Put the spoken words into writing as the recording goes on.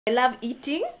I love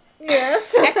eating. Yes.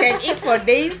 I can eat for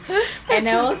days. And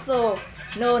I also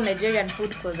know Nigerian food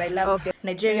because I love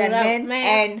Nigerian men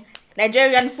and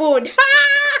Nigerian food.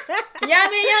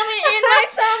 Yummy, yummy,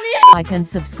 invite me. Like and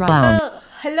subscribe.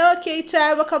 Hello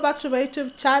K-Tribe, welcome back to my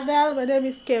YouTube channel. My name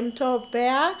is Kemunto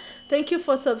Bear. Thank you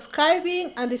for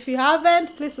subscribing, and if you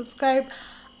haven't, please subscribe.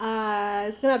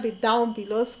 It's gonna be down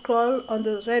below. Scroll on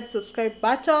the red subscribe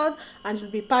button and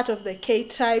you'll be part of the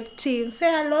K-Tribe team.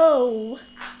 Say hello.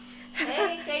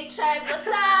 Hey K-Tribe, what's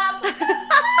up?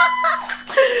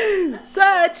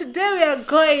 So today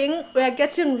we are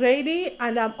getting ready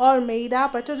and I'm all made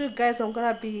up. I told you guys I'm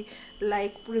gonna be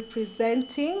like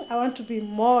representing. I want to be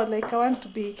more like, I want to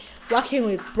be working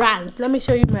with brands. Let me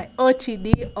show you my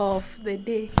OTD of the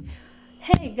day.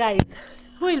 Hey guys,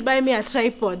 who will buy me a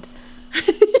tripod?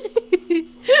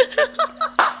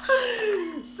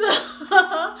 So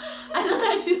I don't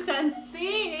know if you can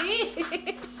see.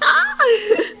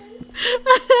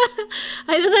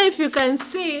 I don't know if you can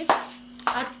see.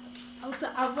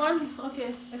 I've won.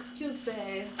 Okay, excuse the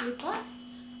slippers.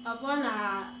 I've won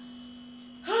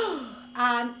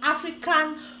an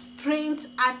African print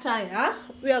attire.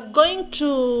 We are going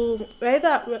to we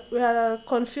are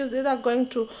confused, either going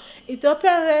to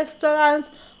Ethiopian restaurants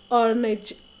or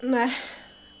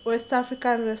West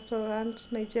African restaurant,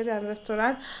 Nigerian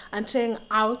restaurant, and trying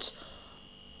out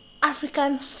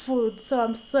African food. So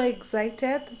I'm so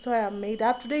excited. So I am made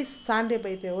up. Today is Sunday,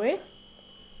 by the way,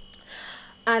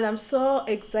 and I'm so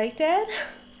excited,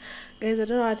 guys. I don't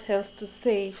know what else to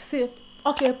say. See,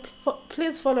 okay,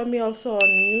 please follow me also on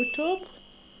YouTube.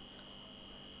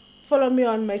 Follow me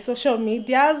on my social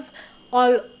medias,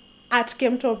 all at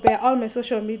Kemunto Bear. All my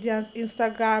social medias: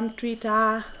 Instagram,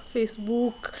 Twitter,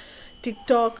 Facebook,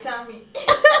 TikTok.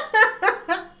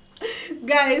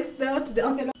 Guys,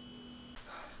 okay.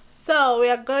 So we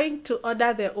are going to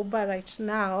order the Uber right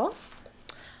now.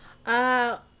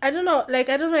 I don't know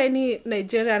any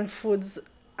Nigerian foods.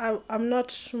 I'm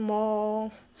not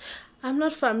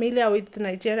familiar with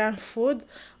Nigerian food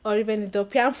or even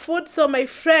Ethiopian food. So my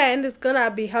friend is gonna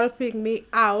be helping me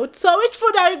out. So which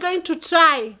food are you going to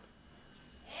try?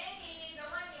 Any, the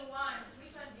one you want.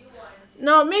 Which one do you want?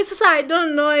 No, me sister, I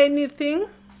don't know anything.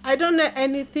 I don't know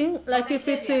anything. Like if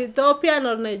it's Ethiopian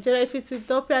or Nigeria. If it's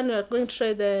Ethiopian, we are going to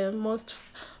try the most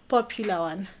popular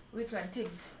one. Which one?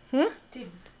 Tips.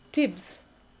 Tips.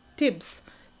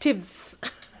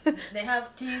 They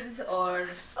have tips or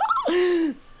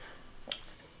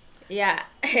yeah.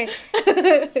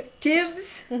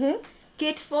 Tips.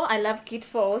 Kitfo. I love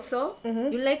kitfo also.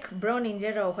 You like brown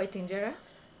injera or white injera?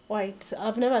 White.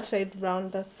 I've never tried brown,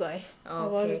 that's why. Oh,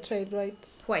 I've only tried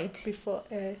white before.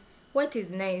 White is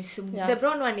nice. Yeah. The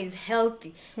brown one is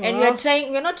healthy. And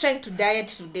we're not trying to diet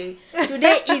today.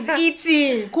 Today is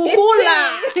eating.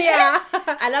 Kuhula. Yeah.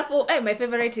 Alafu, my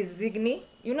favorite is Zigni.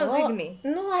 You know Zigni?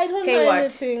 No, I don't know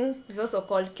anything. It's also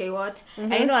called Kwat.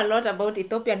 I know a lot about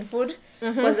Ethiopian food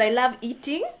because I love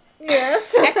eating.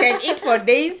 Yes. I can eat for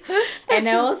days. And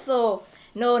I also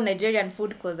know Nigerian food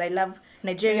because I love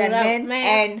Nigerian men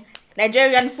and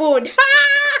Nigerian food.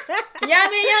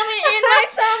 Yummy,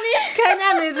 invite me.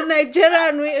 Kenyan with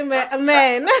Nigerian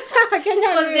men.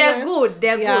 Because they're good.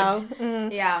 They're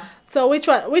good. Yeah. So which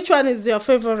one is your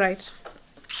favorite?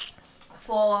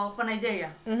 For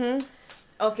Nigeria.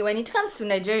 Okay, when it comes to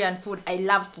Nigerian food, I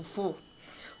love fufu.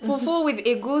 Fufu with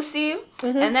egusi,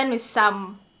 and then with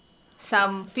some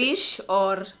fish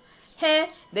or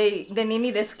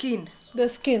the skin.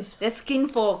 The skin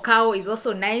for cow is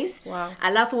also nice. Wow.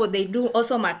 Alafu they do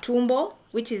also matumbo,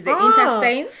 which is the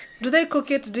intestines. Do they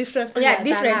cook it differently? Yeah,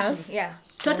 differently. Yeah,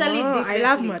 totally different. I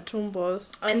love matumbos.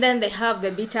 And then they have the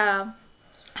bitter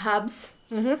herbs.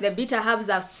 The bitter herbs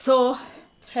are so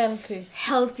healthy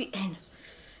and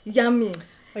yummy.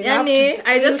 Yummy.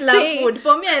 I just love food.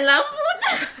 For me, I love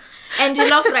food. And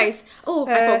jollof rice. Oh,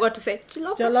 I forgot to say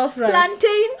jollof rice.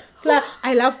 Plantain.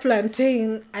 I love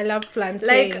plantain.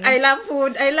 Like, I love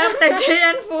food. I love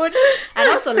Nigerian food. And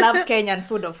also love Kenyan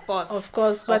food, of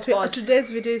course. But today's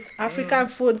video is African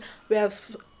food. We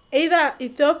have either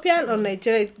Ethiopian or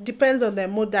Nigerian. It depends on the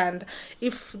mood and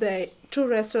if the two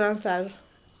restaurants are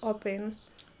open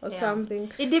or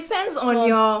something. It depends on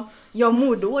your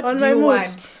mood. What do you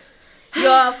want?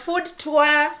 Your food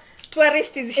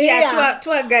tourist is here.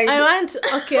 Tour guide. I want.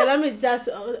 Okay, let me just.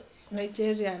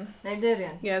 Nigerian.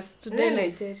 Yes, today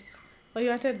Nigerian. Oh, you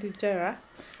wanted Nigeria?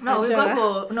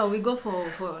 No, we go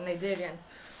for Nigerian.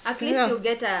 At least you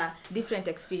get a different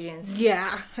experience.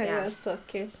 Yeah. Yes,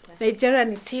 okay.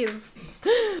 Nigerian it is.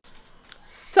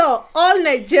 So all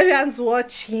Nigerians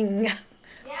watching,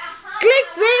 click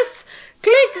this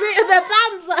Click the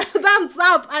thumbs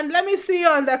up and let me see you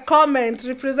on the comment.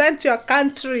 Represent your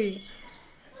country.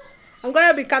 I'm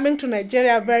gonna be coming to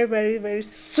Nigeria very, very, very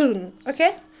soon.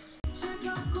 Okay?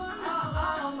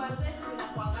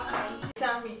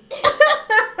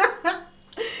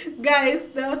 Guys,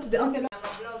 okay.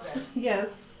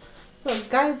 Yes. So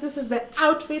guys, this is the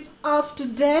outfit of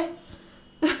today.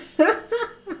 Hey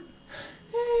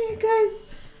guys,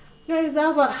 I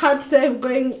have a hard time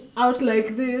going out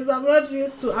like this. I'm not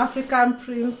used to African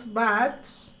prints, but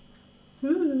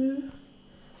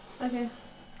okay.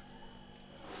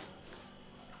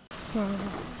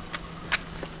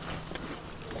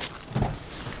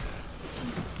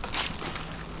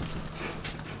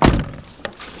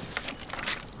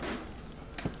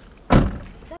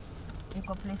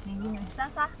 Niko place nyingine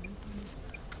sasa.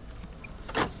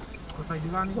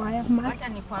 Why must? Acha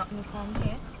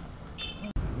nikwambie.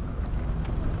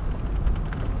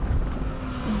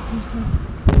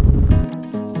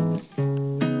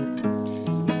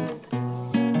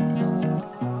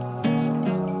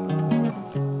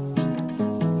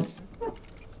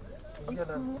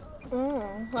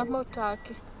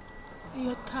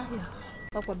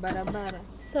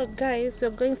 So guys, we're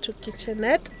going to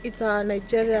Kitchenette. It's a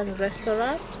Nigerian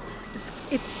restaurant.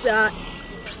 It's a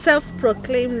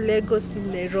self-proclaimed Lagos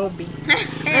in Nairobi.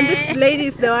 And this lady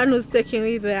is the one who's taking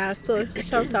me there. So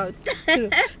shout out to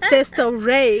Taste of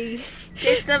Ray.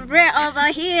 Taste of Ray over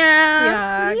here.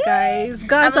 Yeah, guys.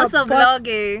 Go I'm also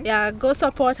vlogging. Yeah, go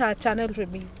support her channel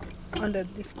with me on the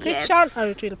description, Yes. or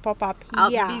it will pop up I'll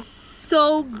here. be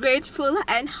so grateful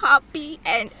and happy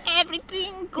and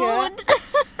everything good.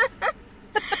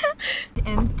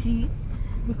 Empty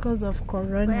Because of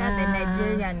Corona. where are the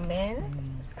Nigerian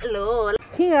men? Hello.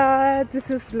 Here, this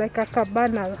is like a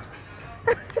cabana.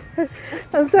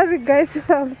 I'm sorry guys if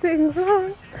I'm saying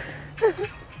wrong.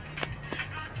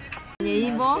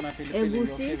 Hivyo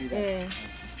egusi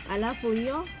alafu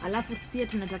hiyo alafu pia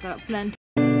tunataka plant.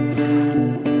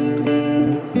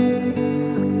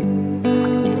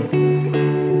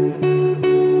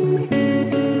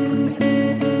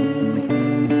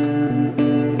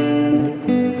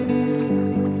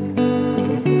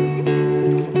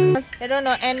 I don't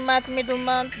know, end month, middle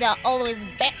month, they're always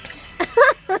backed.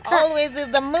 Always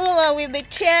with the moolah, with the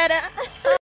cheddar.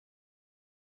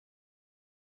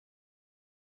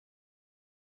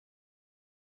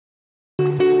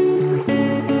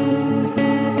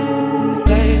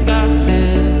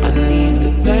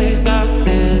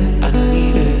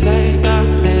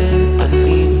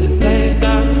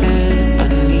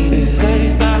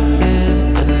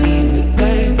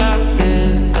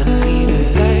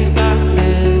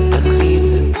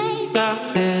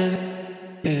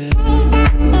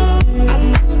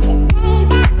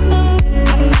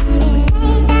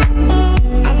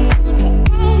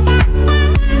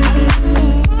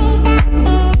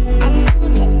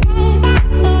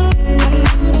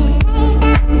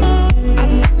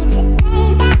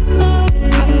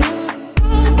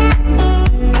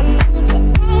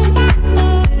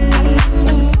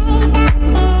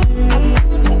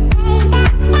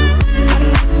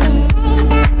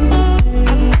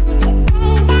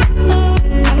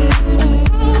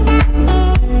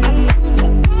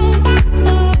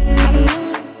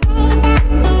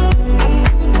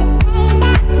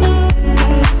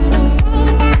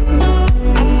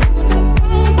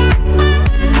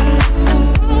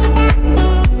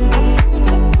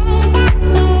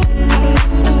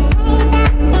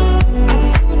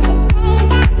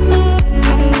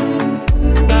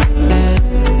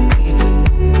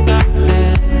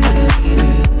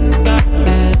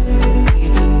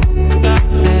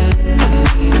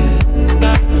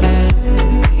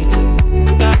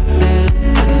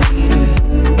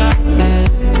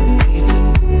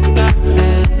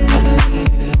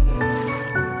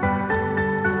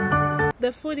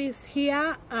 The food is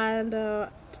here, and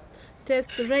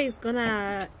Taste Ray is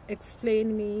gonna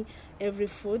explain me every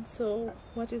food. So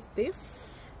what is this?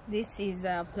 This is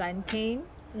a plantain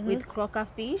with croaker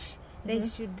fish. They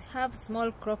should have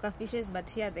small croaker fishes, but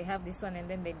here they have this one and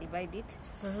then they divide it.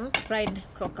 Fried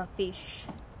croaker fish.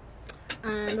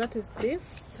 And what is this?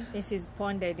 This is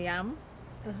pounded yam.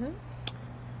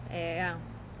 Yeah.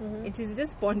 It is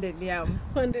just pounded yam.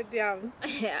 Pounded yam.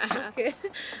 Yeah. Okay.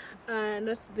 And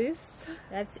what's this?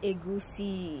 That's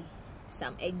egusi.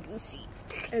 Some egusi.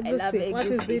 Egusi. I love egusi. What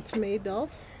is it made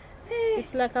of?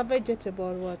 It's like a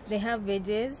vegetable. What? They have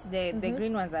veggies. The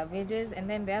green ones are veggies, and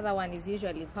then the other one is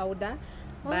usually powder.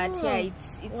 But yeah,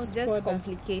 it's just powder?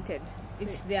 complicated.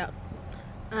 It's there.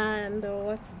 And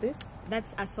what's this?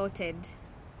 That's assorted.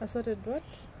 Assorted what?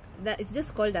 that it's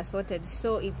just called assorted.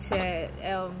 So it's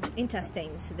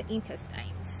intestines, the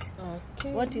intestines.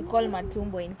 Okay. What we call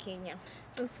matumbo in Kenya.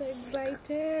 I'm so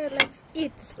excited. Let's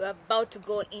eat. We're about to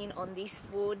go in on this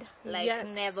food like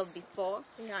never before.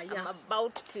 Yeah. I'm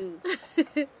about to.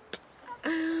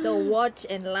 So watch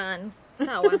and learn.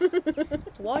 Sawa.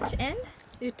 Watch and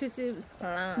it is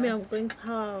learn. Me, I'm going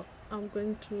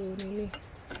to really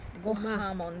Go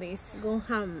ham on this. go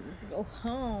ham. Go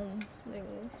home.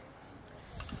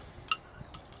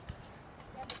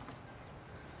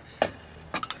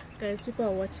 Guys, people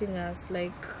are watching us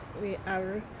like we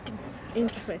are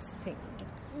interesting.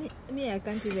 Me, I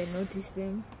can't even notice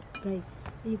them. Guys,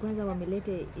 hii kwanza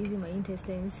wamelete hizi my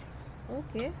intestines.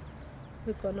 Okay.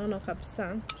 Ziko nono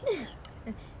kabisa.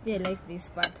 Me, I like this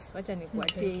part. Wacha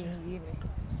nikuachie ingine.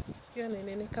 Hiyo ni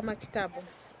nini kama kitabu?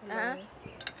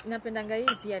 Napendanga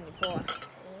hii pia ni poa.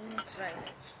 Try.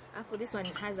 After this one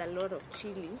has a lot of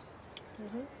chili.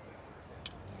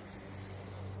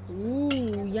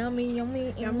 Ooh, yummy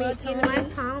in my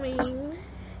tummy.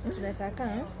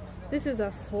 Tunataka. This is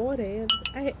assorted.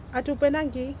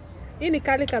 Atupendangi. Hii ni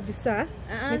kali kabisa.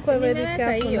 Niko very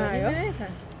careful nayo.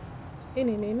 Hii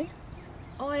ni nini?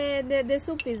 Oh yeah, the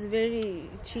soup is very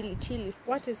chili.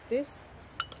 What is this?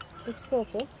 It's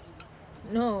purple.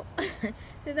 No.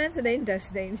 That's the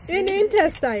intestines. In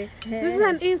intestine. This is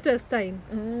an intestine.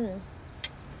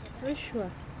 Are you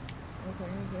sure?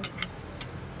 Okay.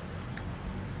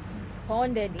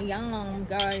 Pounded yum,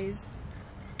 guys.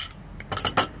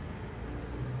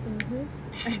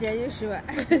 Are you sure?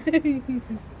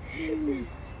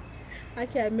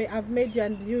 Actually, I've made you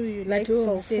and you like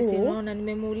for food. Unaona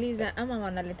nimemuuliza ama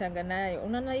wanaletanga nayo.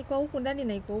 Unaona iko huku ndani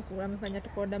na iko huku. Amefanya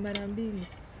tukoda mara mbili.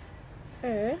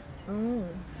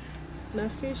 Na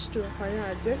fish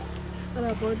tunafanyaje?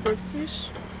 What about the fish?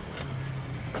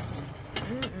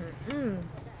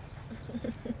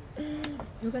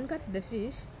 You can cut the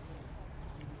fish.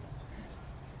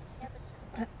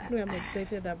 I'm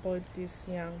excited about these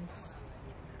yams.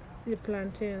 The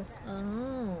plantains.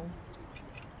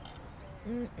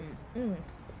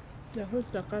 The fish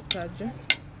tutakataje?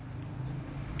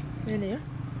 Nini?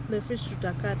 The fish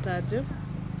tutakataje?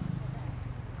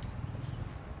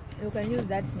 You can use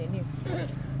that nini.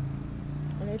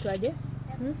 Unaitwaje?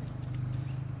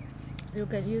 You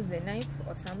can use the knife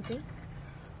or something.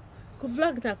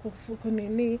 Kuvlog na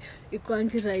kunini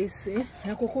ikuangi rahisi.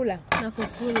 Na kukula.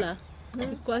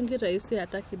 Ikuangi rahisi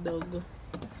hata kidogo.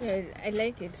 Yeah, I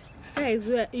like it. Guys,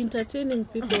 we are entertaining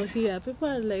people here.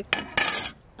 People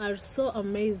are so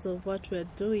amazed of what we are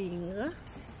doing.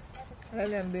 I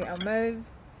can be amazed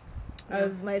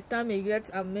as my stomach gets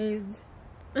amazed.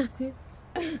 I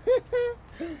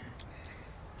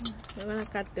wanna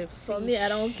cut the fish. For me, I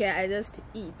don't care. I just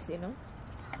eat, you know.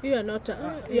 You are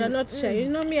not shy. You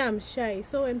know me, I'm shy.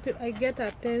 So when I get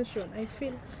attention, I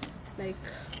feel like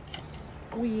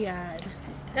weird.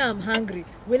 Now I'm hungry.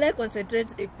 Will I concentrate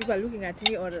if people are looking at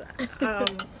me or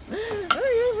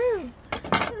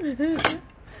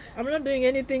I'm not doing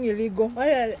anything illegal.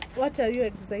 What are you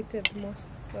excited most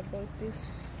about this?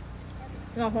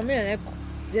 No, for me, I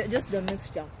like just the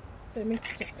mixture. The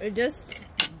mixture. It just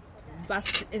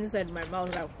burst inside my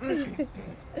mouth now.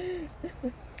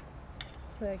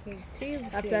 So I can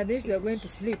taste. After this, we are going to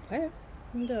sleep. Eh?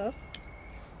 No.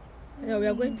 Yeah, we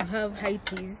are going to have high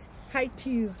teas.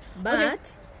 But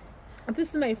okay, this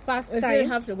is my first time. I still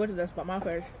have to go to the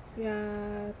supermarket.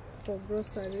 Yeah, for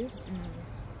groceries.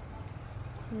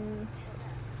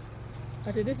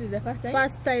 But this is the first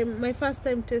time? My first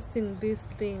time tasting this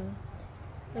thing.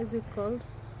 What's it called?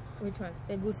 Which one?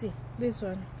 Egusi. This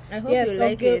one. I hope you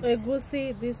like it.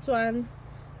 Egusi, this one.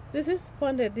 This is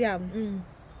pounded yam.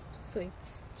 So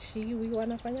it's chewy.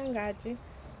 Wanafanyangaje?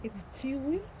 It's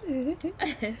chewy.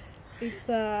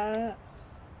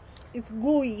 It's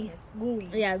gooey.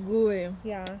 Yeah, gooey.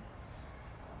 Yeah.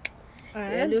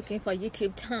 We're looking for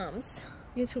YouTube terms.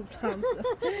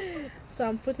 So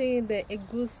I'm putting in the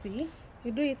egusi.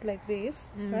 You do it like this,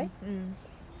 right?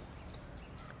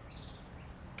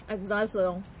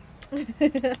 Exactly.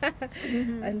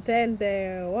 And then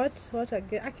the what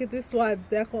again? Actually, these words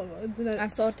they're called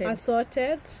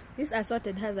assorted. This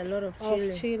assorted has a lot of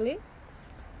chili.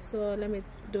 So let me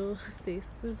do this.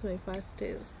 This is my first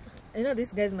taste. You know,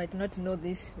 these guys might not know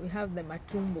this. We have the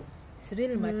matumbo. It's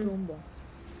real matumbo.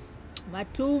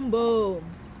 Matumbo.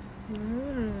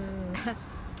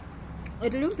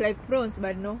 It looks like prawns,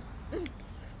 but no.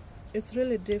 It's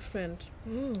really different.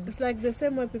 It's like the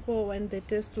same way people, when they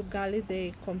taste ugali,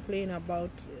 they complain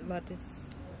about that it's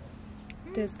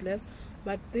tasteless.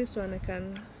 But this one,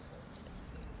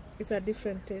 it's a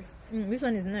different taste. This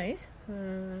one is nice.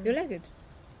 You like it?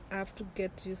 I have to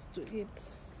get used to it.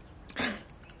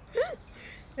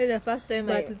 It's the first time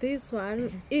But this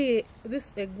one,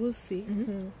 this egusi,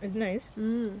 it's nice.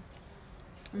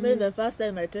 Maybe The first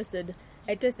time I test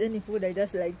any food, I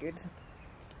just like it.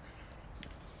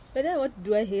 But then what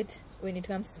do I hate when it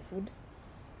comes to food?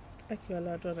 I'm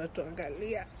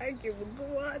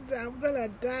gonna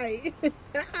die.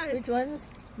 Which ones?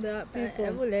 The people. I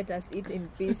will let us eat in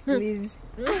peace, please.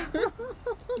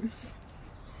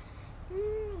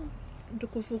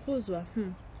 Tukufukuzwa.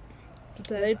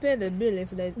 They pay the bill if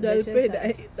they They'll pay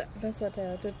chase us. that's what I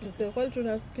wanted to say. Well,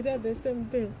 tunafikiria the same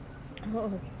thing.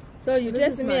 Oh. So you This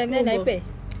test is me and then I matumbo. pay.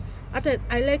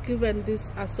 I like even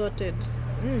this assorted.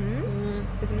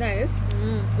 It's nice.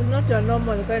 It's not your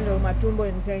normal kind of matumbo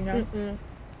in Kenya.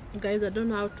 Guys, I don't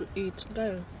know how to eat.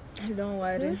 Guys. Don't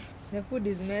worry. The food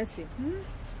is messy.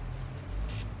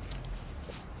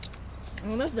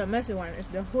 Not the messy one, it's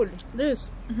the food. This.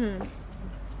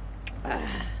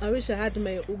 I wish I had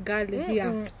my ugali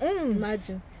here.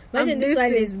 Imagine. Imagine this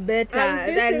one is better.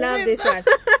 I love this one.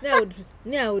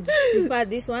 I would prefer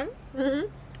this one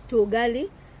to ugali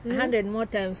 100 more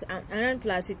times, and then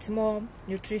plus it's more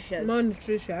nutritious. More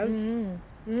nutritious.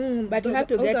 But you have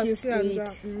to get used to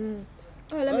it.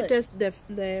 Oh, let me test the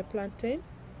plantain.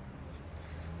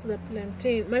 So the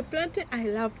plantain, my plantain, I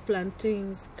love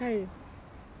plantains. Okay.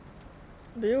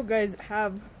 Do you guys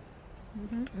have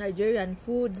Nigerian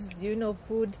foods? Do you know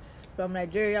food from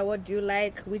Nigeria? What do you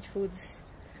like? Which foods?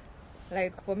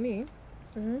 Like for me,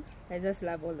 I just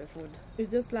love all the food. You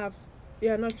just love.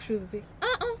 You're not choosy.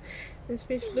 This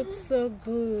fish looks so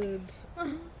good.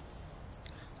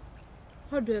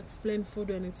 How do you explain food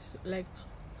when it's like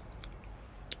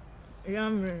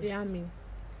Yummy. yummy?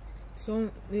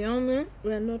 So yummy.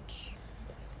 We're not.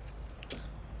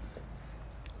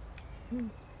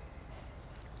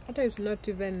 It's not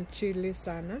even chili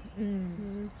sana.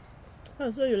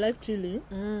 Oh, so you like chili?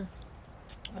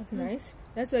 That's nice.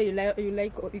 That's why you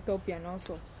like Ethiopian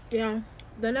also. Yeah.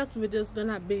 The next video is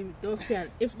gonna be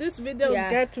Ethiopian. If this video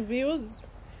gets views,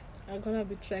 I'm gonna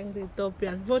be trying the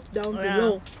Ethiopian. Vote down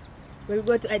below. We'll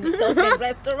go to an Ethiopian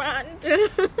restaurant.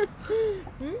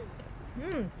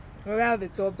 We love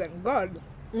Ethiopian. God.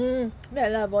 I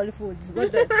love all foods.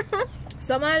 But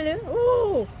Somali.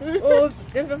 Oh,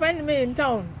 if you find me in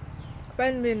town,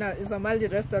 find me in a Somali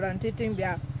restaurant eating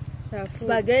their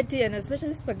spaghetti, and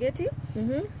especially spaghetti.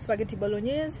 Spaghetti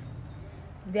bolognese.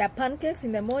 Their pancakes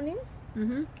in the morning.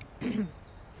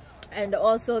 And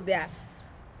also their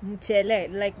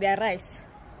mchele, like their rice.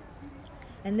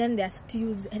 And then their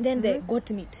stews, and then the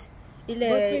goat meat.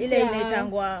 Ile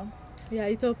inaitangwa. Yeah,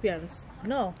 Ethiopians.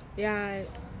 No. Yeah.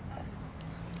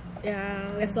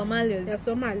 The Somalis. Yeah,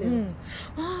 Somalis.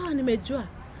 Oh, nimejua.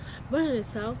 Bwana ni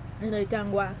sawa.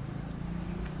 Inaitangwa.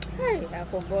 Hey, I've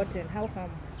forgotten. How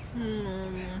come?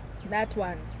 That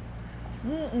one.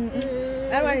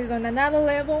 That one is on another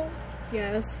level.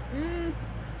 Yes.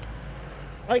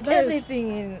 Like everything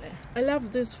in. I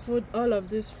love this food, all of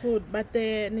this food, but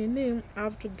the nini, I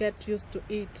have to get used to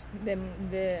it.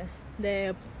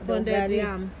 The pounded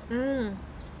yam.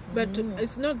 But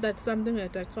it's not that something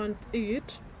that I can't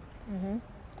eat.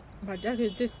 But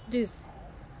actually,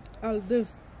 all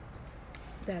this,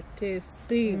 that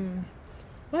tasty.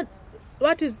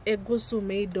 What is egusi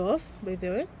made of, by the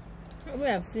way? We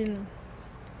have seen.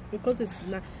 Because it's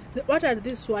not. What are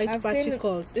these white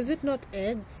particles? Is it not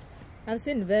eggs? I've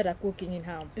seen Vera cooking in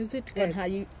her. Is it on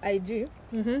her IG?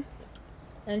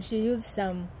 And she used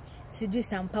some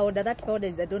powder. That powder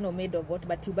is, I don't know, made of what,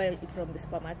 but you buy it from the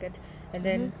supermarket. And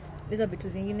then there's a bit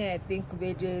of zingine, I think,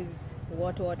 veggies,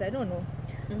 what, I don't know.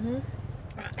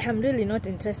 I'm really not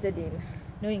interested in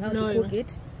knowing how to cook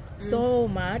it so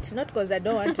much. Not because I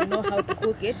don't want to know how to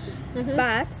cook it,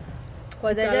 but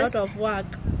because it's a lot of work.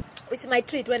 It's my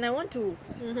treat. When I want to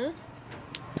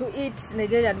eat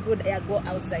Nigerian food, I go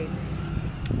outside.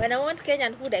 When I want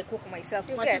Kenyan food, I cook myself.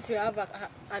 What if you have a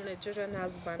Nigerian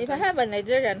husband? If I have a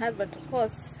Nigerian husband, of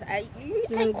course, I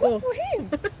cook for him.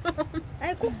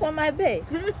 I cook for my babe.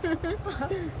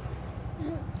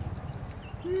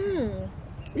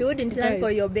 You wouldn't learn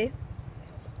for your babe?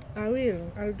 I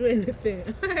will. I'll do anything.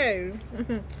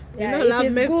 Yeah,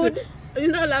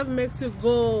 love makes you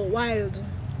go wild.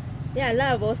 Yeah,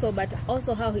 love also, but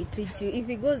also how he treats you. If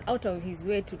he goes out of his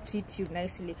way to treat you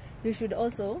nicely, you should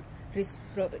also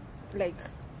reciprocate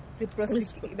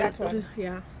that one.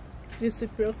 Yeah,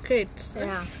 reciprocate.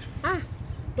 Yeah.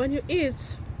 When you eat,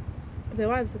 the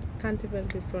words can't even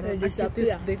be pronounced. This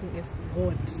thing is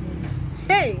good.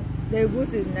 Hey, the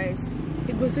goose is nice.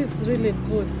 The goose is really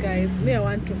good, guys. Me, I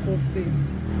want to cook this.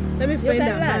 Let me find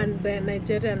a man, the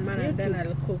Nigerian man, and then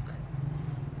I'll cook.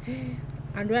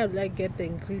 And where will I get the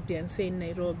ingredients? Say in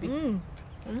Nairobi.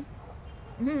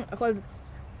 Because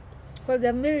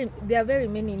there are very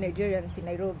many Nigerians in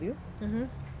Nairobi.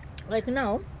 Like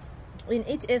now, in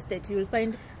each estate you will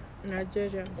find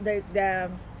Nigerians. The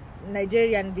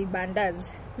Nigerian vibandas,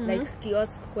 like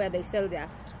kiosks where they sell their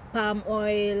palm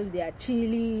oil, their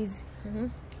chilies.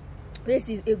 This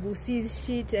is egusi's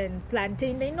shit and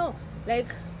plantain. They know,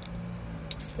 like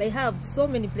they have so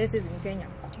many places in Kenya,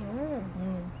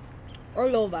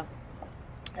 all over,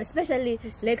 especially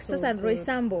like so and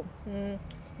Roysambo.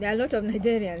 There are a lot of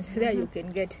Nigerians there. You can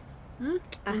get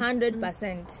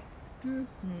 100%.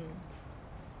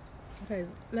 Guys,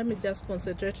 let me just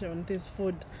concentrate on this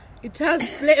food. It has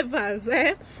flavors,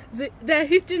 eh? They're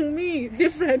hitting me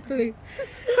differently.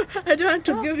 I don't want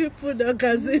to give you food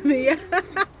orgasm.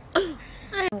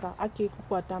 Aki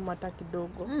kukuwa tamu hata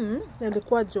kidogo.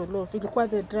 Ilikuwa jollof, ilikuwa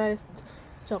the driest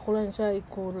chakula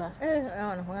nishaikula.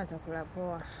 Wanafanya chakula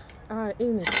poa. Hii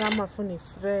ni tamu afu ni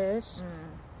fresh.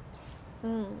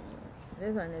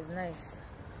 This one is nice.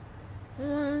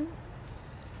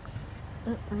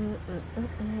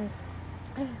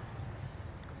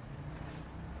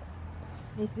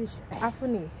 Afu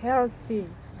ni healthy.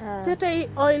 Sita hii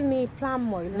oil ni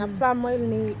palm oil na palm oil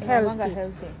ni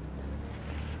healthy.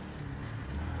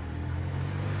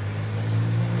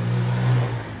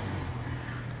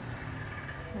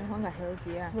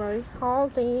 Healthy, yeah. Very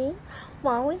healthy.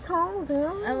 Very healthy.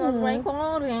 I was very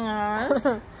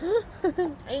healthy.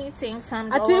 Eating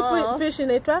some fish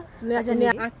in it,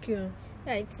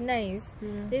 yeah, it's nice.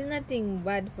 There's nothing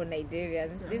bad for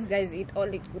Nigerians. These guys eat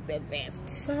only the best.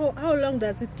 So how long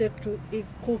does it take to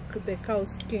cook the cow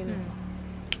skin?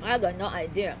 I got no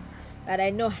idea, but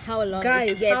I know how long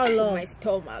it gets to my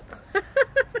stomach.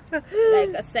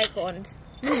 Like a second.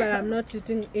 But I'm not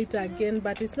eating it again,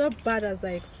 but it's not bad as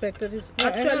I expected. It's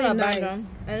actually nice.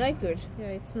 I like it. Yeah,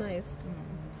 it's nice.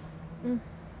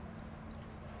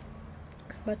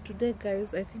 But today, guys,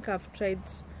 I think I've tried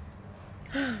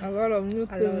a lot of new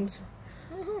things.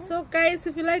 So guys,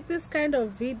 if you like this kind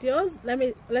of videos,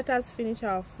 let us finish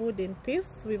our food in peace.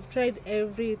 We've tried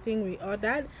everything we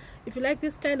ordered. If you like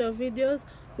this kind of videos,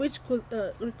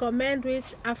 recommend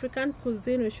which African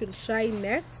cuisine we should try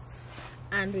next,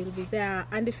 and we'll be there.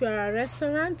 And if you are a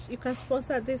restaurant, you can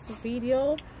sponsor this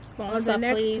video on the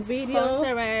next video.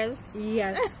 Sponsor us.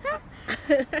 Yes.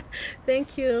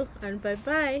 Thank you and bye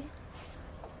bye.